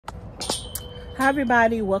Hi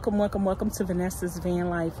everybody, welcome to Vanessa's van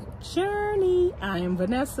life journey. I am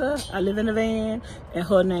Vanessa. I live in a van and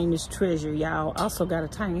her name is Treasure. Y'all also got a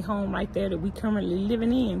tiny home right there that we currently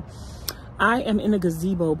living in. I am in a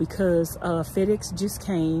gazebo because FedEx just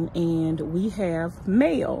came and we have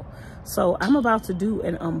mail. So I'm about to do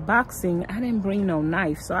an unboxing. I didn't bring no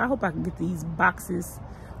knife, so I hope I can get these boxes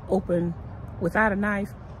open without a knife.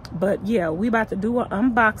 But yeah, we about to do an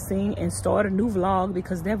unboxing and start a new vlog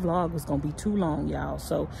because that vlog was gonna be too long, y'all.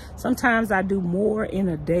 So sometimes I do more in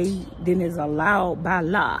a day than is allowed by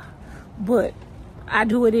law, but I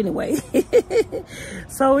do it anyway.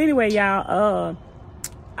 So anyway, y'all,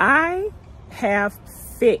 I have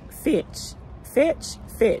Fetch.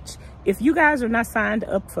 If you guys are not signed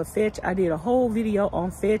up for Fetch, I did a whole video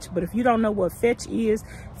on Fetch. But if you don't know what Fetch is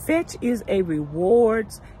a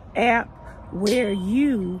rewards app where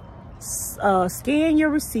you scan your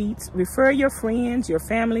receipts, refer your friends, your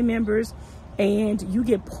family members, and you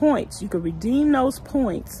get points. You can redeem those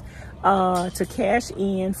points to cash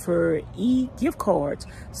in for gift cards.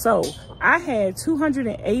 So I had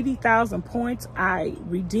 280,000 points. I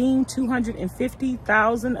redeemed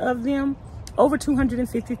 250,000 of them, over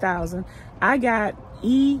 250,000. I got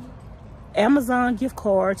Amazon gift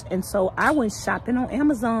cards, and so I went shopping on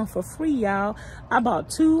Amazon for free, y'all. I bought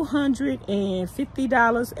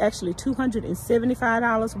 $250, actually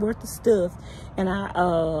 $275 worth of stuff, and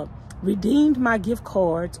I redeemed my gift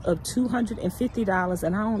cards of $250,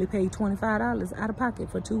 and I only paid $25 out of pocket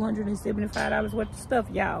for $275 worth of stuff,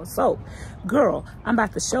 y'all. So girl, I'm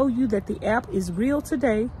about to show you that the app is real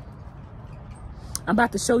today. I'm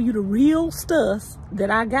about to show you the real stuff that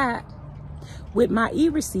I got with my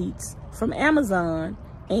e-receipts from Amazon,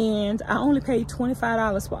 and I only paid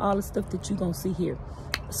 $25 for all the stuff that you're gonna see here.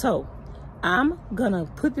 So I'm gonna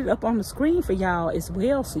put it up on the screen for y'all as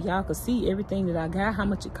well, so y'all can see everything that I got, how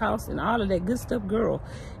much it costs, and all of that good stuff, girl.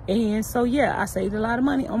 And so yeah, I saved a lot of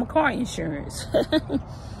money on my car insurance.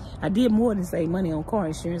 I did more than save money on car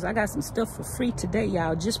insurance. I got some stuff for free today,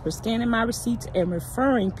 y'all, just for scanning my receipts and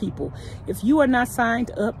referring people. If you are not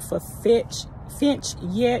signed up for Fetch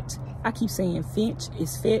yet, I keep saying Finch,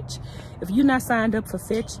 is Fetch. If you're not signed up for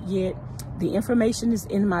Fetch yet, the information is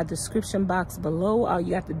in my description box below. All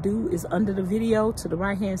you have to do is under the video to the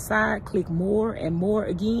right hand side, click more and more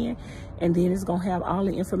again, and then it's gonna have all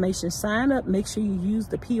the information. Sign up, make sure you use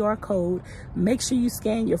the PR code, make sure you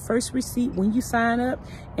scan your first receipt when you sign up,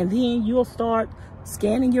 and then you'll start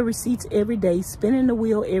scanning your receipts every day, spinning the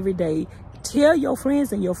wheel every day. Tell your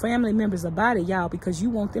friends and your family members about it, y'all, because you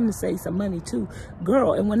want them to save some money too,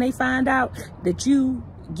 girl. And when they find out that you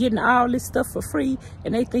getting all this stuff for free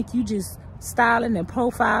and they think you just styling and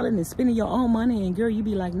profiling and spending your own money, and girl, you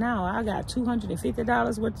be like, no, I got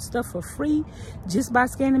 $250 worth of stuff for free just by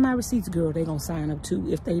scanning my receipts, girl, they gonna sign up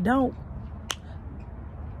too. If they don't,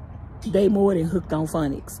 they more than hooked on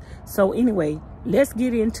phonics. So anyway, let's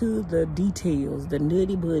get into the details, the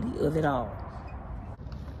nutty buddy of it all.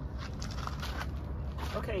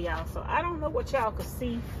 Okay, y'all, so I don't know what y'all can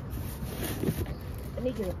see. Let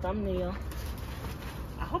me get a thumbnail.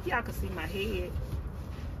 I hope y'all can see my head.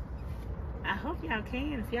 I hope y'all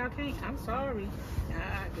can. If y'all can't, I'm sorry.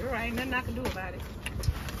 Girl, ain't nothing I can do about it.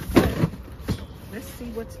 Let's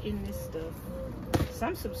see what's in this stuff.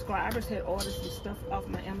 Some subscribers had ordered some stuff off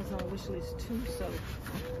my Amazon wish list too, so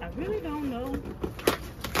I really don't know if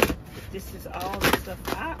this is all the stuff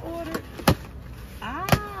I ordered.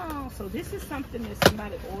 Oh, so this is something that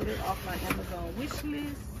somebody ordered off my Amazon wish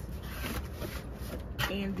list.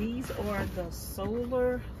 And these are the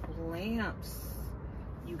solar lamps,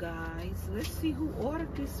 you guys. Let's see who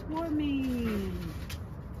ordered this for me.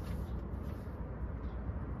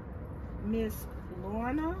 Miss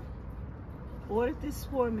Lorna ordered this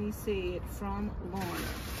for me, said from Lorna.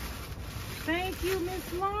 Thank you,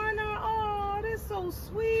 Miss Lorna. Oh, that's so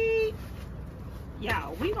sweet.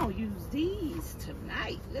 Y'all, we gonna use these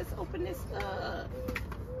tonight. Let's open this up.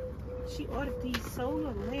 She ordered these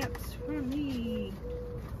solar lamps for me.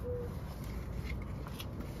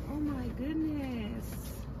 Oh my goodness.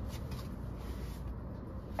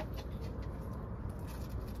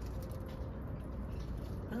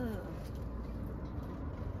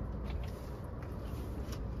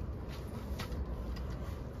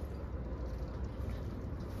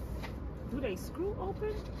 Do they screw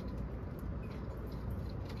open?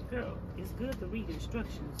 Girl, it's good to read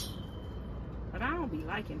instructions, but I don't be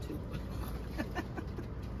liking to.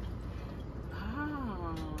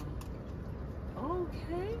 Ah,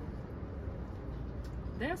 okay.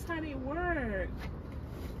 That's how they work.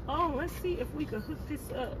 Oh, let's see if we can hook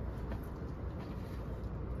this up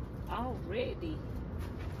already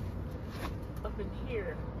up in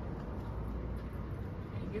here.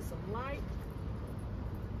 get some light.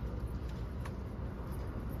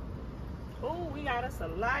 Oh, we got us a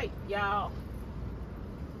light, y'all.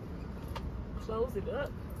 Close it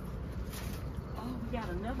up. Oh, we got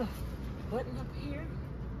another button up here.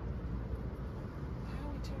 How do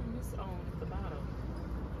we turn this on at the bottom?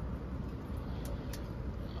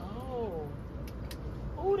 Oh.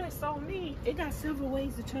 Oh, that's so neat. It got several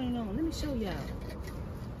ways to turn it on. Let me show y'all.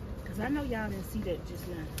 Because I know y'all didn't see that just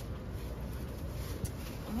now.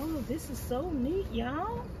 Oh, this is so neat,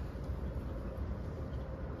 y'all.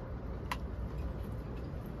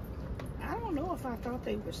 I don't know if I thought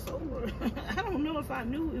they were solar. I don't know if I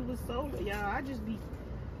knew it was solar, y'all. I just be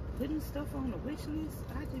putting stuff on the wish list.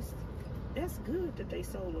 That's good that they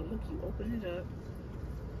solar. Look, you open it up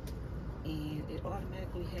and it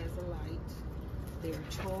automatically has a light. They're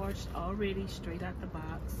charged already straight out the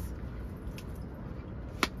box.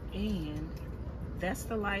 And that's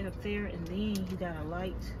the light up there, and then you got a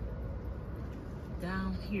light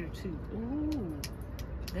down here too. Ooh,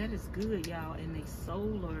 that is good, y'all. And they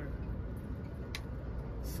solar.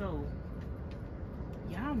 So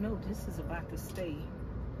y'all know this is about to stay.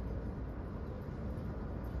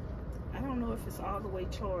 I don't know if it's all the way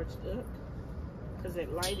charged up because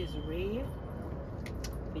that light is red,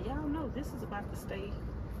 but y'all know this is about to stay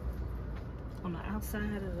on the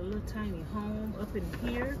outside of the little tiny home up in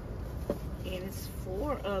here, and it's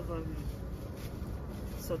 4 of them.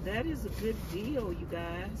 So that is a good deal, you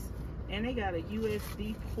guys. And they got a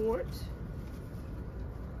USB port.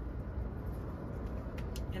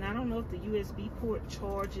 And I don't know if the USB port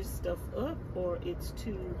charges stuff up or it's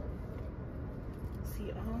to see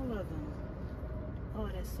all of them. Oh,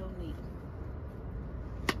 that's so neat.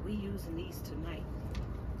 We using these tonight.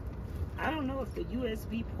 I don't know if the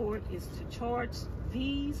USB port is to charge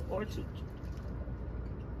these or to...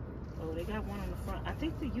 Oh, they got one on the front. I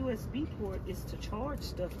think the USB port is to charge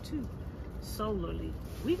stuff too, solarly.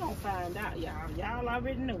 We gonna find out, y'all. Y'all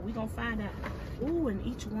already know. We gonna find out. Ooh, and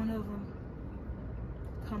each one of them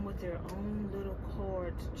come with their own little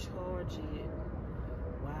cord to charge it.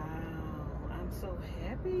 Wow, I'm so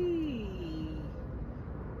happy.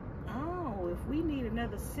 Oh, if we need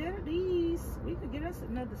another set of these, we could get us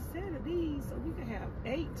another set of these so we could have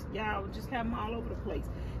 8. Y'all just have them all over the place.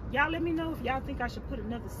 Y'all let me know if y'all think I should put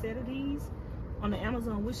another set of these on the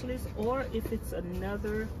Amazon wish list, or if it's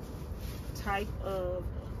another type of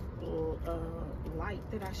light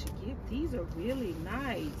that I should get. These are really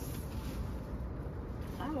nice.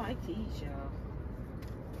 I like these, y'all.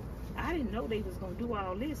 I didn't know they was gonna do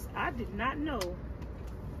all this. I did not know.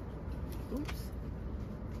 Oops.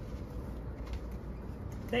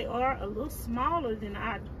 They are a little smaller than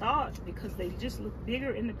I thought because they just look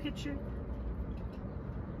bigger in the picture.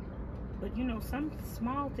 But you know, some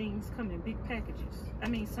small things come in big packages. I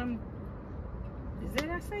mean, I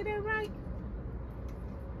say that right?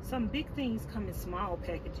 Some big things come in small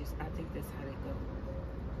packages. I think that's how they go.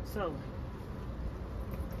 So,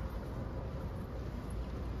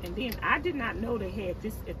 and then I did not know they had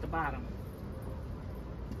this at the bottom.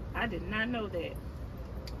 I did not know that.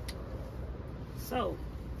 So,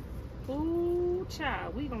 ooh,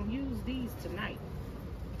 child, we gonna use these tonight.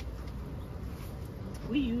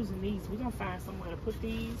 We using these. We gonna find somewhere to put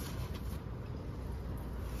these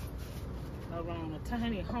around a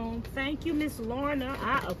tiny home. Thank you, Miss Lorna.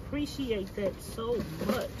 I appreciate that so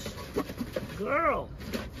much, girl.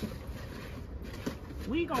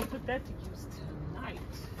 We gonna put that to use tonight.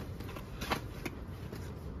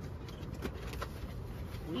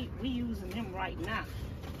 We using them right now.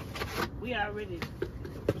 We already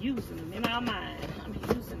using them in our mind. I'm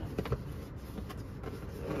using them.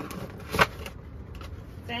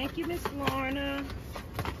 Thank you, Miss Lorna.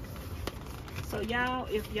 So y'all,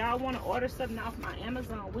 if y'all want to order something off my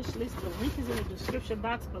Amazon wish list, the link is in the description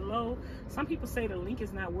box below. Some people say the link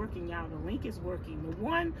is not working, y'all. The link is working. The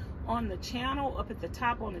one on the channel, up at the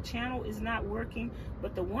top on the channel, is not working,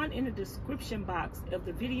 but the one in the description box of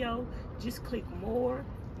the video, just click more,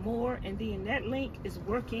 and then that link is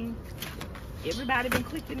working. Everybody been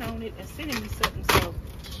clicking on it and sending me something. So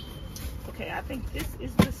okay, I think this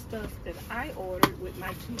is the stuff that I ordered with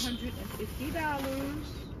my $250.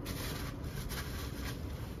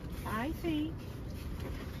 I think.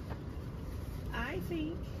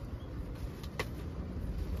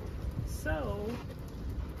 So,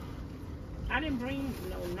 I didn't bring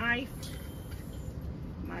no knife,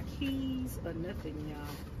 my keys, or nothing,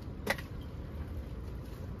 y'all.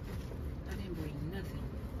 I didn't bring nothing.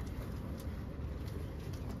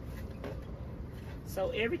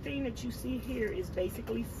 So everything that you see here is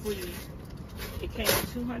basically free. It came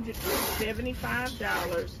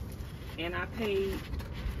 $275, and I paid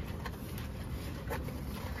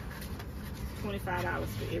 $25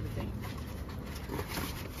 for everything.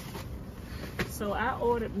 So I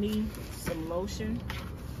ordered me some lotion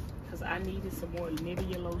because I needed some more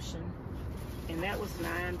Nivea lotion, and that was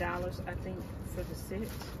 $9, I think, for the set.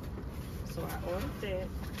 So I ordered that.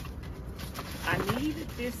 I needed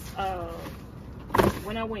this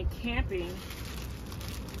when I went camping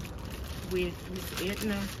with Miss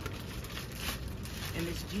Edna and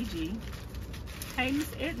Miss Gigi. Hey, Miss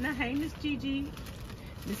Edna. Hey, Miss Gigi.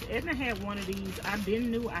 Miss Edna had one of these. I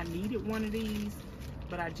knew I needed one of these,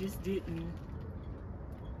 but I just didn't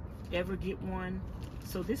ever get one.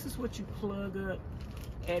 So this is what you plug up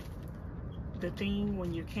at the thing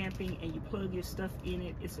when you're camping, and you plug your stuff in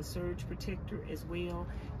it. It's a surge protector as well,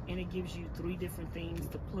 and it gives you 3 different things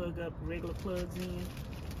to plug up regular plugs in.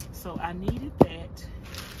 So I needed that.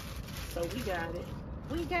 So we got it.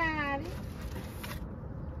 We got it.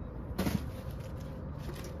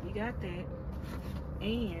 We got that.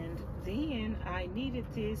 And then I needed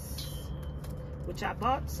this, which I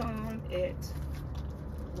bought some at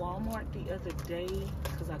Walmart the other day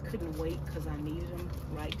because I couldn't wait because I needed them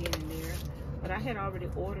right then and there. But I had already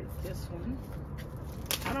ordered this one.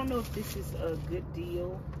 I don't know if this is a good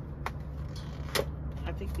deal.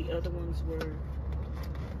 I think the other ones were,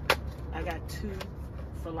 I got 2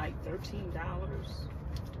 for like $13.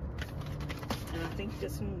 And I think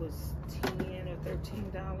this one was $10 or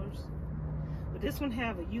 $13. But this one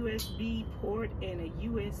have a USB port and a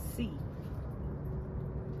USB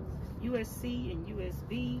and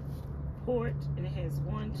USB port, and it has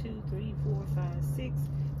 1, 2, 3, 4, 5,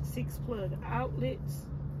 6 plug outlets.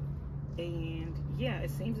 And yeah, it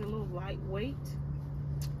seems a little lightweight,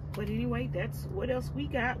 but anyway, that's what else we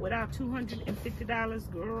got with our $250,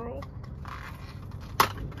 girl.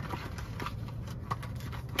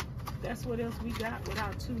 That's what else we got with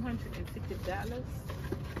our $250.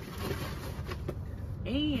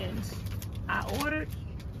 And I ordered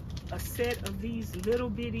a set of these little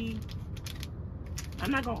bitty, I'm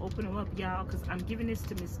not gonna open them up, y'all, because I'm giving this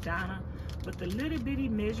to Miss Donna, but the little bitty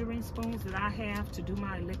measuring spoons that I have to do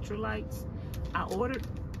my electrolytes, I ordered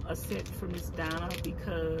a set for Miss Donna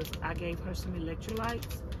because I gave her some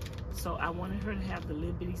electrolytes, so I wanted her to have the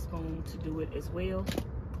little bitty spoon to do it as well.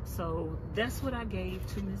 So that's what I gave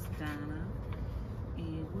to Miss Donna.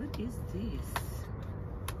 And what is this?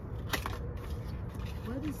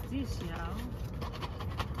 What is this, y'all?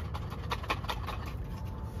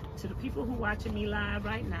 To the people who watching me live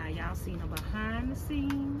right now, y'all seen a behind the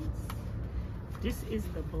scenes. This is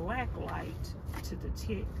the black light to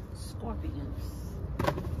detect scorpions.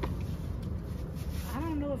 I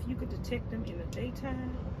don't know if you could detect them in the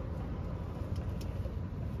daytime.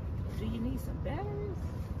 Do you need some batteries?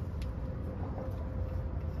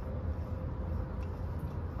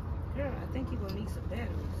 Girl, I think you're gonna need some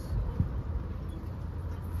batteries.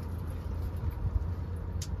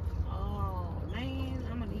 Oh man,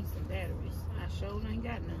 I'm gonna need some batteries. I sure ain't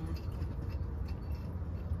got none.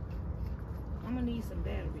 I'm gonna need some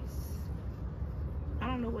batteries. I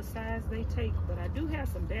don't know what size they take, but I do have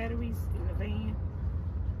some batteries in the van.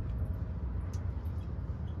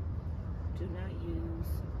 Do not use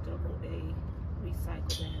AA recycle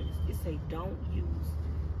batteries. It say don't use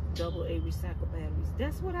AA recycle batteries.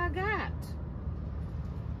 That's what I got.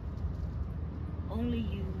 Only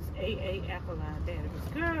use AA alkaline batteries.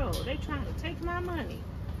 Girl, they trying to take my money.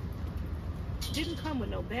 Didn't come with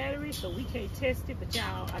no battery, so we can't test it. But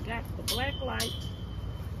y'all, I got the black light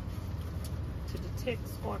to detect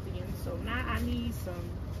scorpions. So now I need some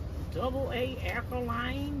AA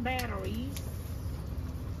alkaline batteries.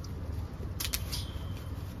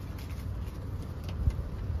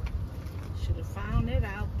 Should have found it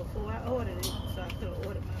out before I ordered it, so I could have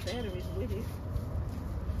ordered my batteries with it.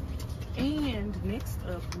 And next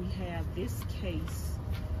up, we have this case.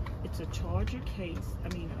 It's a charger case. I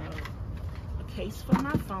mean, a case for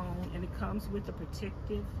my phone, and it comes with a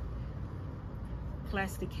protective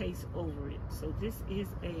plastic case over it. So this is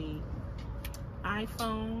a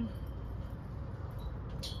iPhone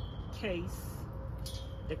case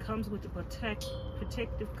that comes with a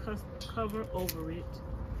protective cover over it.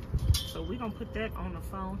 So we're gonna put that on the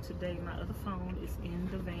phone today. My other phone is in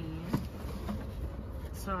the van.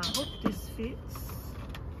 So I hope this fits.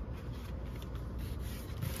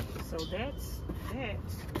 So that's that.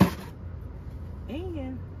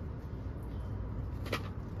 And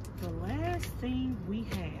the last thing we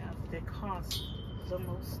have that costs the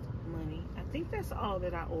most money, I think that's all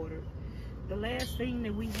that I ordered. The last thing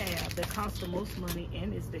that we have that costs the most money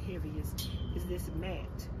and is the heaviest is this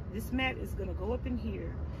mat. This mat is gonna go up in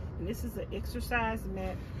here, and this is an exercise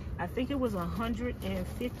mat. I think it was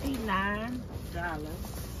 $159.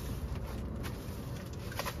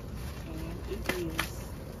 And it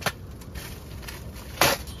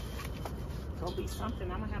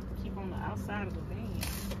something I'm gonna have to keep on the outside of the van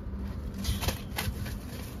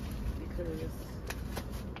because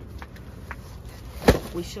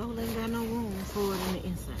we sure ain't got no room for it in the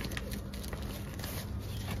inside.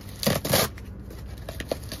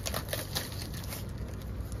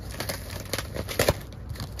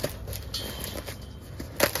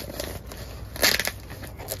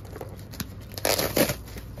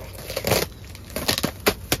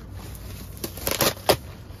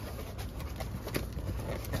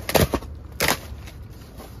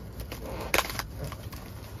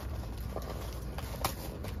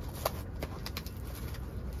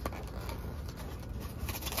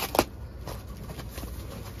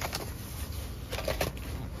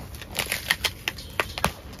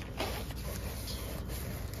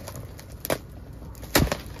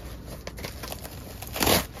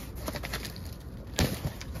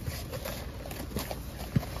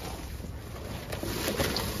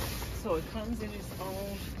 So it comes in its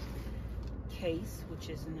own case, which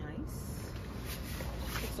is nice.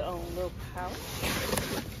 Its own little pouch.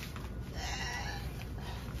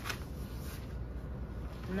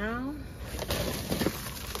 Now,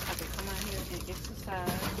 I can come out here and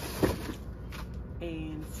exercise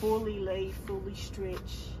and fully lay, fully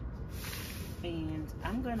stretch. And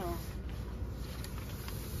I'm gonna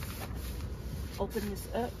open this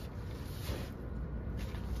up.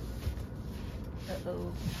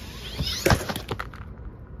 Uh-oh.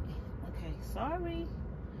 Okay, sorry.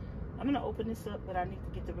 I'm gonna open this up, but I need to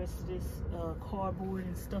get the rest of this cardboard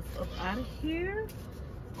and stuff up out of here.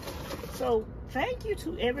 So thank you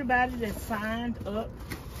to everybody that signed up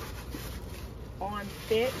on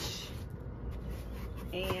Fetch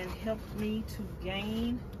and helped me to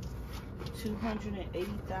gain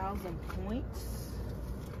 280,000 points.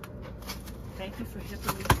 Thank you for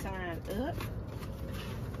helping me sign up.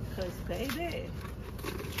 Because baby,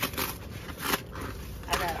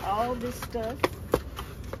 I got all this stuff,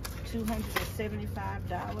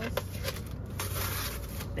 $275,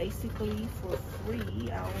 basically for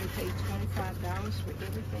free. I only paid $25 for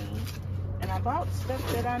everything. And I bought stuff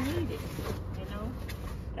that I needed, you know.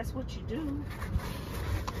 That's what you do.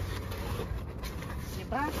 You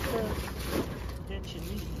buy stuff that you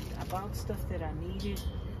need. I bought stuff that I needed.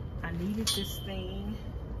 I needed this thing.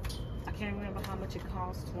 I can't remember how much it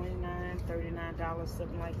cost, $29, $39,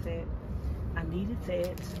 something like that. I needed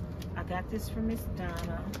that. I got this from Miss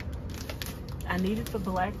Donna. I needed the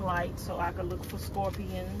black light so I could look for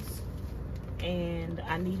scorpions. And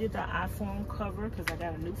I needed the iPhone cover because I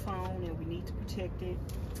got a new phone and we need to protect it.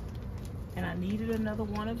 And I needed another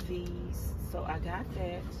one of these, so I got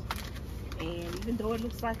that. And even though it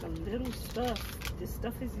looks like a little stuff, this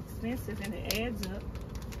stuff is expensive and it adds up.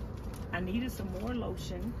 I needed some more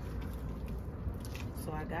lotion.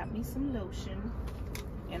 So I got me some lotion,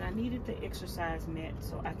 and I needed the exercise mat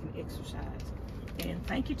so I can exercise. And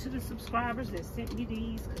thank you to the subscribers that sent me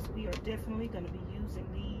these, because we are definitely going to be using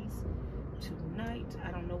these tonight. I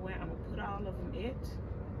don't know where I'm going to put all of them at,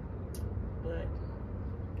 but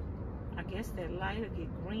I guess that light will get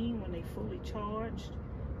green when they fully charged.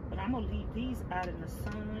 But I'm going to leave these out in the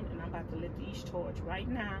sun, and I'm about to let these charge right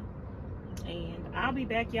now. And I'll be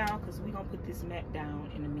back, y'all, because we're going to put this mat down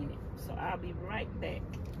in a minute. So I'll be right back.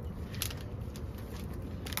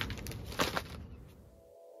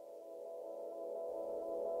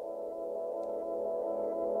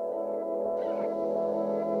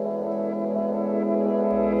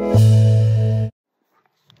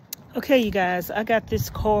 Okay, you guys, I got this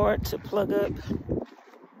cord to plug up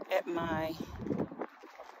at my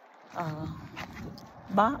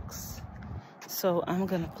box. So I'm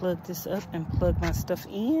gonna plug this up and plug my stuff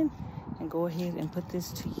in and go ahead and put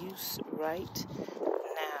this to use right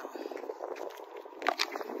now.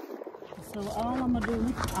 So all I'm gonna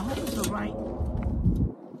do, I hope it's the right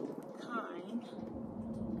kind.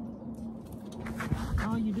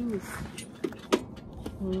 All you do is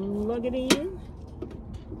plug it in,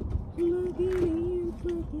 plug it in,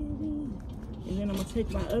 plug it in. And then I'm gonna take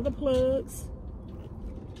my other plugs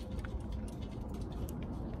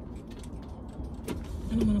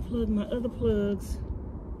and I'm gonna plug my other plugs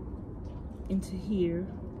into here.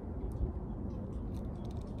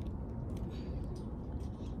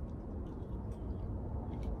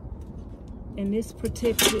 And this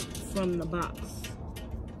protects it from the box.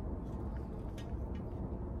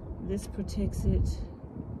 This protects it.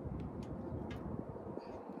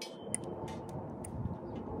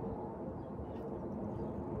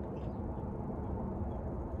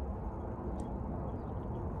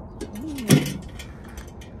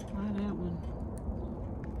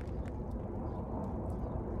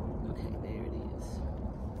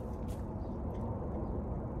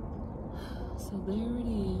 So there it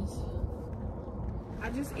is. I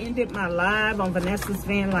just ended my live on Vanessa's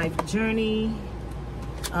van life journey.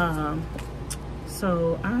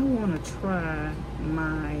 So I want to try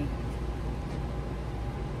my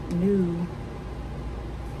new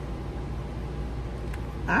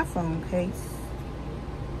iPhone case.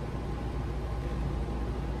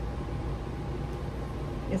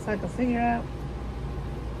 If I can figure out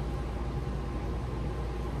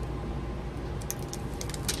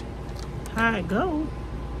how it go.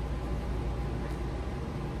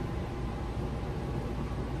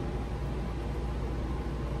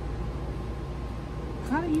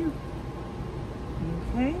 How do you?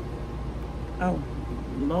 Okay. Oh,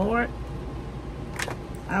 Lord.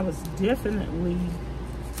 I was definitely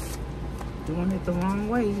doing it the wrong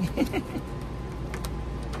way.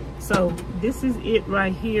 So this is it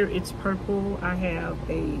right here. It's purple. I have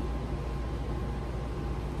a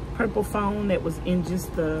purple phone that was in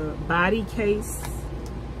just the body case.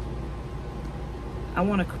 I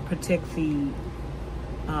want to protect the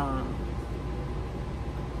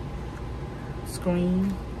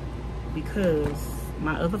screen because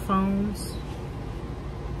my other phones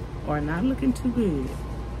are not looking too good.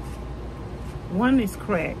 One is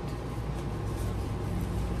cracked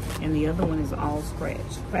and the other one is all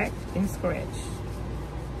scratched, cracked and scratched.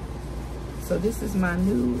 So this is my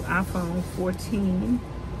new iPhone 14.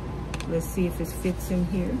 Let's see if it fits in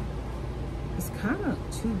here. It's kind of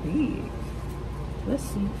too big. Let's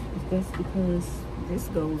see if that's because this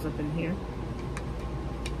goes up in here.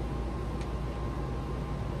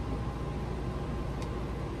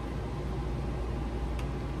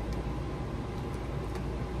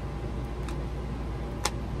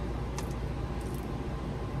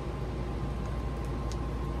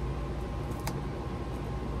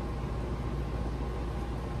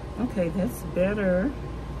 Okay, that's better.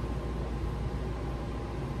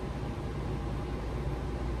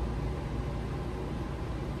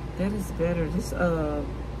 That is better. This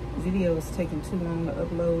video is taking too long to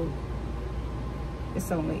upload.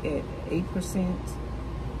 It's only at 8%.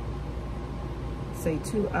 Say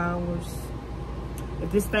 2 hours.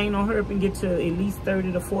 If this thing don't hurry up and get to at least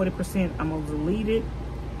 30 to 40%, I'm gonna delete it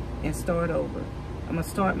and start over. I'm gonna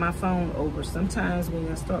start my phone over. Sometimes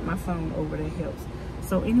when I start my phone over, that helps.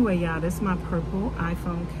 So anyway, y'all, that's my purple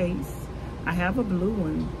iPhone case. I have a blue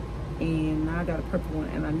one and now I got a purple one,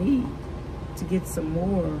 and I need to get some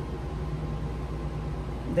more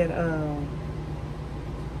that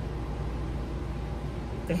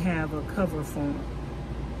they have a cover for them.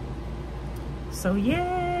 So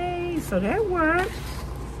yay, so that worked.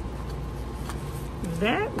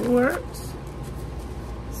 That worked.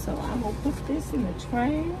 So I'm gonna put this in the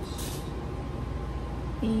trash.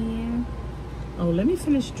 And oh, let me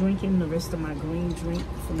finish drinking the rest of my green drink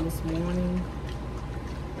from this morning.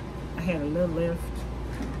 I had a little left.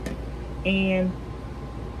 And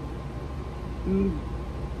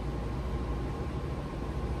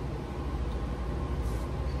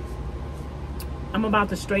I'm about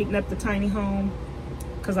to straighten up the tiny home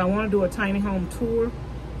because I want to do a tiny home tour.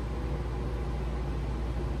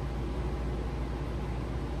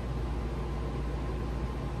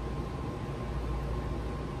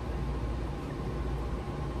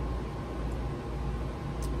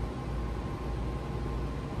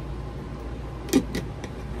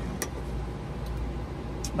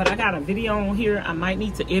 But I got a video on here. I might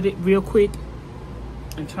need to edit real quick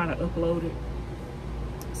and try to upload it.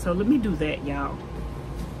 So let me do that, y'all.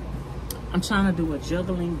 I'm trying to do a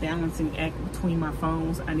juggling, balancing act between my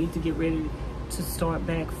phones. I need to get ready to start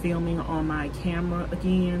back filming on my camera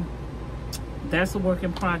again. That's a work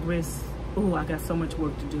in progress. Ooh, I got so much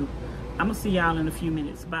work to do. I'm gonna see y'all in a few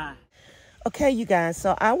minutes. Bye. Okay, you guys,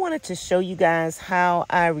 so I wanted to show you guys how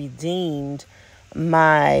I redeemed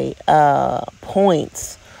my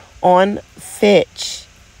points on Fetch.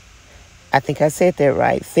 I think I said that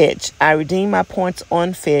right. Fetch. I redeemed my points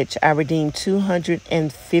on Fetch. I redeemed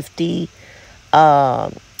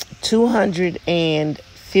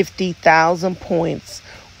 250,000 points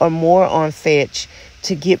or more on Fetch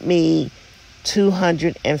to get me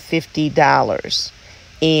 $250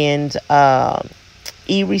 in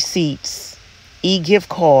e-receipts, e-gift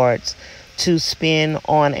cards to spend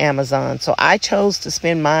on Amazon. So I chose to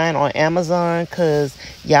spend mine on Amazon because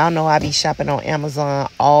y'all know I be shopping on Amazon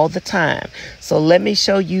all the time. So let me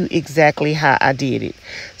show you exactly how I did it.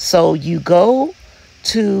 So you go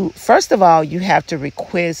to, first of all, you have to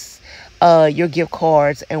request your gift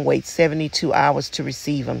cards and wait 72 hours to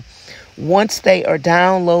receive them. Once they are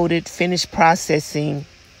downloaded, finished processing,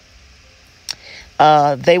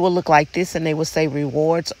 they will look like this and they will say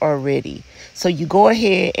rewards are ready. So you go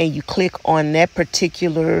ahead and you click on that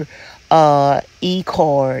particular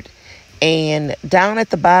e-card. And down at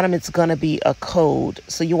the bottom, it's going to be a code.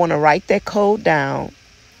 So you want to write that code down.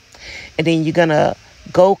 And then you're going to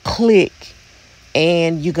go click.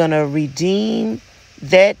 And you're going to redeem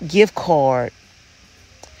that gift card.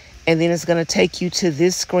 And then it's going to take you to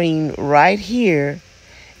this screen right here.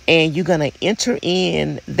 And you're going to enter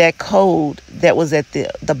in that code that was at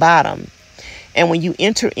the bottom. And when you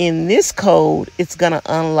enter in this code, it's going to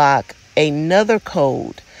unlock another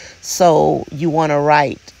code. So you want to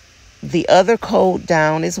write the other code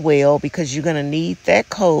down as well, because you're going to need that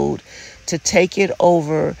code to take it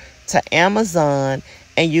over to Amazon.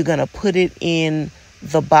 And you're going to put it in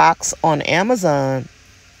the box on Amazon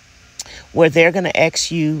where they're going to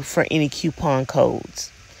ask you for any coupon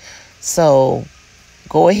codes. So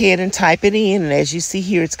go ahead and type it in. And as you see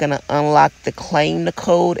here, it's going to unlock the claim the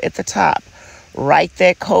code at the top. Write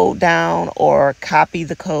that code down or copy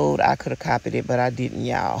the code. I could have copied it, but I didn't,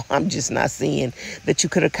 y'all. I'm just not seeing that you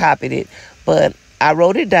could have copied it. But I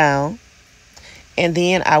wrote it down. And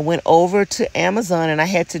then I went over to Amazon, and I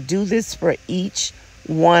had to do this for each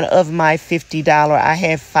one of my $50. I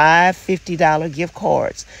had 5 $50 gift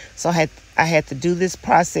cards. So I had to do this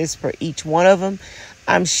process for each one of them.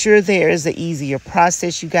 I'm sure there is an easier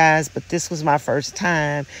process, you guys, but this was my first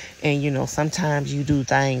time. And, you know, sometimes you do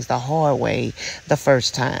things the hard way the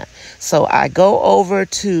first time. So I go over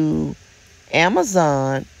to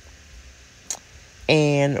Amazon,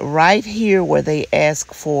 and right here where they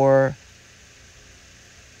ask for,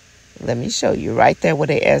 let me show you, right there where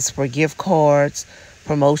they ask for gift cards,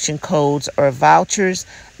 promotion codes, or vouchers,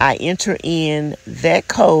 I enter in that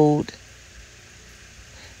code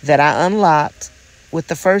that I unlocked with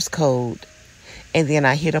the first code, and then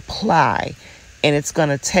I hit apply, and it's going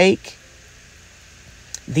to take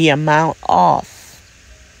the amount off.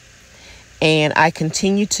 And I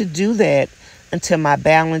continue to do that until my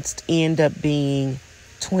balance end up being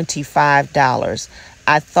 $25.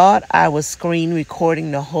 I thought I was screen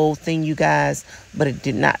recording the whole thing, you guys, but it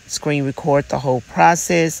did not screen record the whole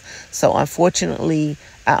process. So unfortunately,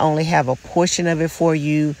 I only have a portion of it for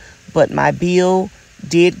you, but my bill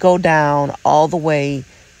did go down all the way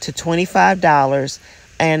to $25,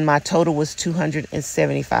 and my total was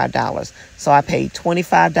 $275. So I paid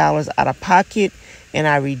 $25 out of pocket, and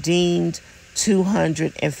I redeemed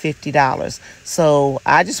 $250. So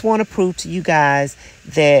I just want to prove to you guys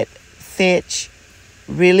that Fetch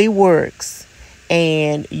really works,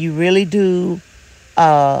 and you really do,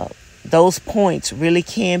 those points really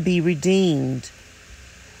can be redeemed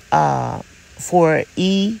for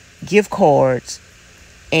gift cards.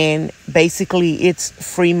 And basically, it's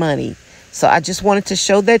free money. So I just wanted to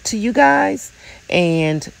show that to you guys.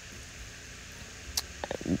 And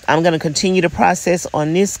I'm going to continue the process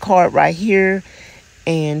on this card right here.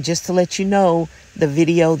 And just to let you know, the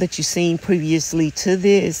video that you've seen previously to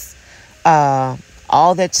this,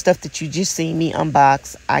 all that stuff that you just seen me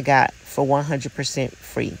unbox, I got for 100%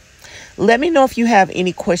 free. Let me know if you have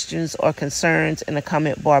any questions or concerns in the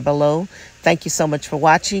comment bar below. Thank you so much for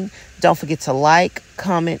watching. Don't forget to like,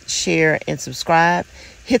 comment, share, and subscribe.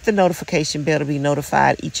 Hit the notification bell to be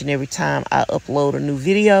notified each and every time I upload a new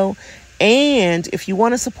video. And if you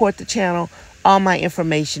want to support the channel, all my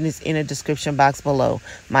information is in the description box below.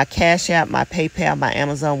 My Cash App, my PayPal, my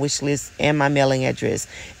Amazon wishlist, and my mailing address.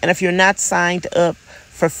 And if you're not signed up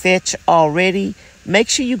for Fetch already, make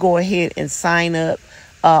sure you go ahead and sign up.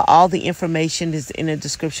 All the information is in the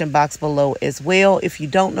description box below as well. If you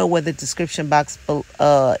don't know where the description box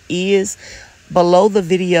is, below the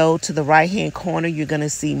video to the right hand corner, you're going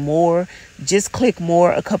to see more. Just click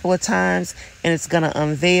more a couple of times, and it's going to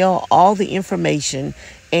unveil all the information.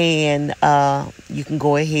 And you can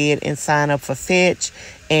go ahead and sign up for Fetch,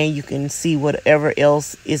 and you can see whatever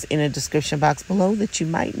else is in the description box below that you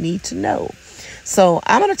might need to know. So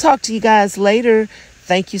I'm going to talk to you guys later.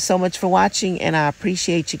 Thank you so much for watching, and I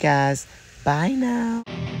appreciate you guys. Bye now.